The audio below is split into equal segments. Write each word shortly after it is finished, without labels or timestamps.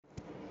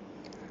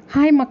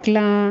Hi ಮಕ್ಕಳ,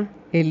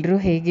 ಎಲ್ಲರೂ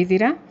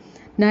ಹೇಗಿದ್ದೀರಾ?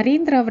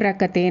 ನರೇಂದ್ರ ಅವರ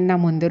ಕಥೆಯನ್ನು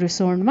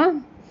ಮುಂದುವರಿಸೋಣವಾ?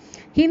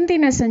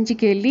 ಹಿಂದಿನ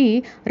ಸಂಚಿಕೆಯಲ್ಲಿ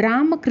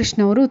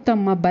ರಾಮಕೃಷ್ಣವರು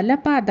ತಮ್ಮ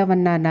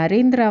ಬಲಪಾದವನ್ನು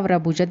ನರೇಂದ್ರ ಅವರ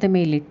ಭುಜದ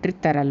ಮೇಲೆ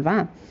ಇಟ್ಟಿರ್ತಾರಲ್ವಾ,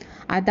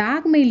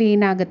 ಅದಾದಮೇಲೆ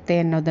ಏನಾಗುತ್ತೆ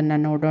ಅನ್ನೋದನ್ನು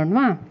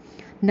ನೋಡೋಣವಾ?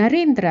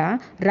 ನರೇಂದ್ರ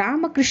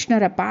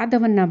ರಾಮಕೃಷ್ಣರ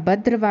ಪಾದವನ್ನು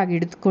ಭದ್ರವಾಗಿ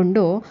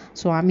ಹಿಡಿದುಕೊಂಡು,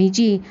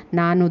 ಸ್ವಾಮೀಜಿ,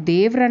 ನಾನು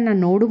ದೇವರನ್ನು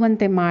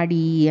ನೋಡುವಂತೆ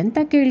ಮಾಡಿ ಅಂತ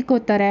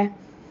ಕೇಳ್ಕೋತಾರೆ.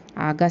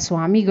 ಆಗ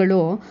ಸ್ವಾಮಿಗಳು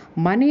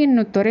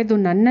ಮನೆಯನ್ನು ತೊರೆದು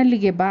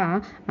ನನ್ನಲ್ಲಿಗೆ ಬಾ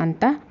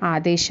ಅಂತ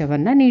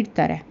ಆದೇಶವನ್ನು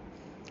ನೀಡ್ತಾರೆ.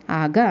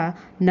 ಆಗ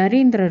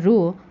ನರೇಂದ್ರರು,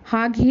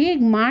 ಹಾಗೆ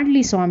ಹೇಗೆ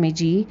ಮಾಡಲಿ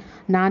ಸ್ವಾಮೀಜಿ,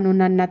 ನಾನು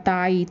ನನ್ನ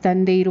ತಾಯಿ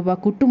ತಂದೆ ಇರುವ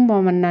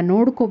ಕುಟುಂಬವನ್ನು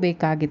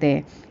ನೋಡ್ಕೋಬೇಕಾಗಿದೆ.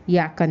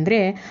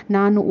 ಯಾಕಂದರೆ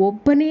ನಾನು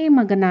ಒಬ್ಬನೇ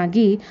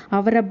ಮಗನಾಗಿ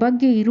ಅವರ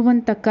ಬಗ್ಗೆ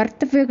ಇರುವಂಥ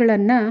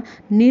ಕರ್ತವ್ಯಗಳನ್ನು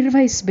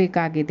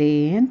ನಿರ್ವಹಿಸಬೇಕಾಗಿದೆ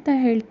ಅಂತ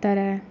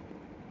ಹೇಳ್ತಾರೆ.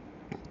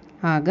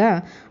 ಆಗ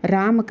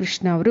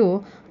ರಾಮಕೃಷ್ಣ ಅವರು,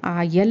 ಆ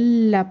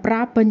ಎಲ್ಲ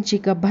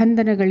ಪ್ರಾಪಂಚಿಕ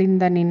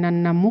ಬಂಧನಗಳಿಂದ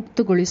ನಿನ್ನನ್ನು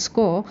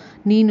ಮುಕ್ತಗೊಳಿಸ್ಕೋ,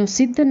 ನೀನು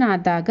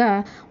ಸಿದ್ಧನಾದಾಗ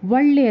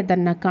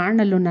ಒಳ್ಳೆಯದನ್ನು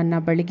ಕಾಣಲು ನನ್ನ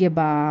ಬಳಿಗೆ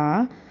ಬಾ,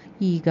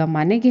 ಈಗ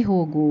ಮನೆಗೆ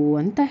ಹೋಗು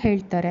ಅಂತ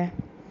ಹೇಳ್ತಾರೆ.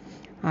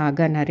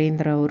 ಆಗ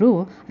ನರೇಂದ್ರ ಅವರು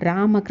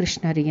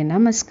ರಾಮಕೃಷ್ಣರಿಗೆ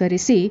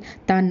ನಮಸ್ಕರಿಸಿ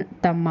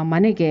ತಮ್ಮ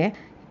ಮನೆಗೆ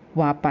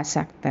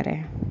ವಾಪಸ್ಸಾಗ್ತಾರೆ.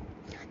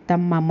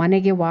 ತಮ್ಮ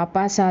ಮನೆಗೆ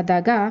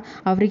ವಾಪಸ್ಸಾದಾಗ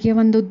ಅವರಿಗೆ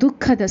ಒಂದು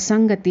ದುಃಖದ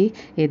ಸಂಗತಿ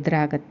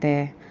ಎದುರಾಗತ್ತೆ.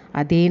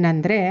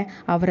 ಅದೇನೆಂದರೆ,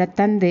 ಅವರ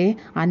ತಂದೆ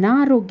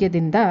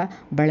ಅನಾರೋಗ್ಯದಿಂದ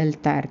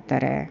ಬಳಲ್ತಾ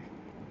ಇರ್ತಾರೆ.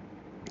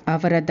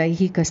 ಅವರ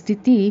ದೈಹಿಕ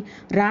ಸ್ಥಿತಿ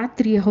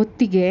ರಾತ್ರಿಯ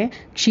ಹೊತ್ತಿಗೆ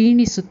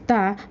ಕ್ಷೀಣಿಸುತ್ತಾ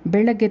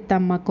ಬೆಳಗ್ಗೆ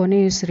ತಮ್ಮ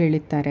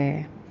ಕೊನೆಯುಸಿರೆಳಿತಾರೆ.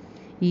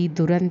 ಈ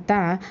ದುರಂತ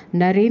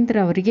ನರೇಂದ್ರ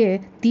ಅವರಿಗೆ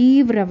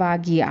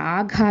ತೀವ್ರವಾಗಿ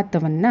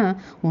ಆಘಾತವನ್ನು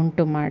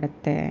ಉಂಟು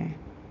ಮಾಡುತ್ತೆ.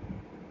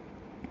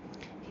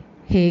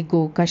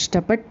 ಹೇಗೋ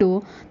ಕಷ್ಟಪಟ್ಟು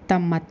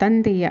ತಮ್ಮ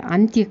ತಂದೆಯ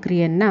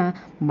ಅಂತ್ಯಕ್ರಿಯೆಯನ್ನು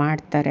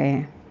ಮಾಡ್ತಾರೆ.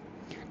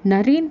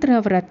 ನರೇಂದ್ರ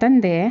ಅವರ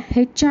ತಂದೆ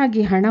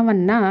ಹೆಚ್ಚಾಗಿ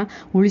ಹಣವನ್ನು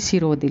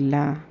ಉಳಿಸಿರೋದಿಲ್ಲ.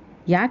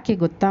 ಯಾಕೆ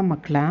ಗೊತ್ತಾ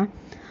ಮಕ್ಕಳ?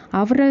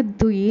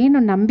 ಅವರದ್ದು ಏನು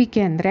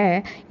ನಂಬಿಕೆ ಅಂದರೆ,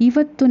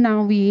 ಇವತ್ತು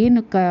ನಾವು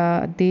ಏನು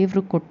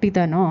ದೇವರು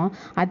ಕೊಟ್ಟಿದ್ದಾನೋ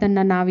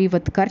ಅದನ್ನು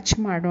ನಾವಿವತ್ತು ಖರ್ಚು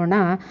ಮಾಡೋಣ,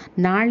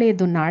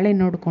 ನಾಳೆದು ನಾಳೆ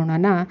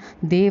ನೋಡ್ಕೊಳ್ಳೋಣ,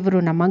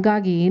 ದೇವರು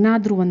ನಮಗಾಗಿ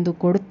ಏನಾದರೂ ಒಂದು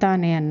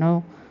ಕೊಡ್ತಾನೆ ಅನ್ನೋ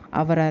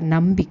ಅವರ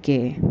ನಂಬಿಕೆ.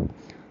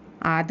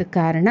 ಆದ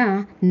ಕಾರಣ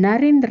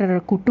ನರೇಂದ್ರರ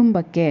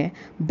ಕುಟುಂಬಕ್ಕೆ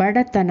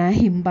ಬಡತನ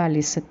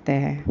ಹಿಂಬಾಲಿಸುತ್ತೆ.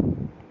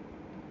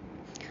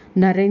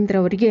 ನರೇಂದ್ರ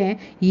ಅವರಿಗೆ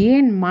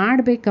ಏನು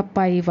ಮಾಡಬೇಕಪ್ಪ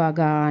ಇವಾಗ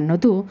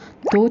ಅನ್ನೋದು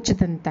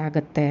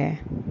ತೋಚದಂತಾಗತ್ತೆ.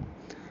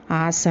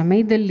 ಆ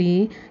ಸಮಯದಲ್ಲಿ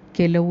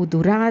ಕೆಲವು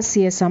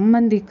ದುರಾಸೆಯ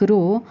ಸಂಬಂಧಿಕರು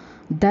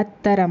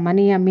ದತ್ತರ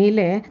ಮನೆಯ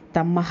ಮೇಲೆ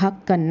ತಮ್ಮ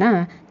ಹಕ್ಕನ್ನು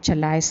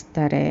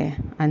ಚಲಾಯಿಸ್ತಾರೆ.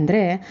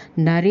 ಅಂದರೆ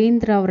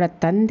ನರೇಂದ್ರ ಅವರ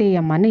ತಂದೆಯ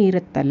ಮನೆ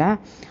ಇರುತ್ತಲ್ಲ,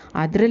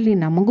 ಅದರಲ್ಲಿ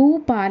ನಮಗೂ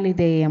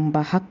ಪಾಲಿದೆ ಎಂಬ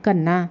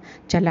ಹಕ್ಕನ್ನು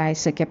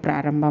ಚಲಾಯಿಸೋಕ್ಕೆ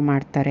ಪ್ರಾರಂಭ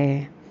ಮಾಡ್ತಾರೆ.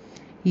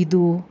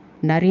 ಇದು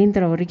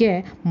ನರೇಂದ್ರ ಅವರಿಗೆ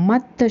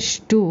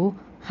ಮತ್ತಷ್ಟು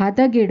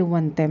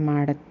ಹದಗೆಡುವಂತೆ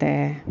ಮಾಡುತ್ತೆ.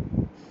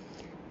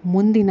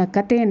 ಮುಂದಿನ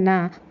ಕಥೆಯನ್ನು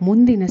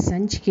ಮುಂದಿನ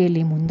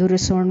ಸಂಚಿಕೆಯಲ್ಲಿ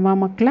ಮುಂದುವರಿಸೋಣವಾ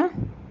ಮಕ್ಕಳ?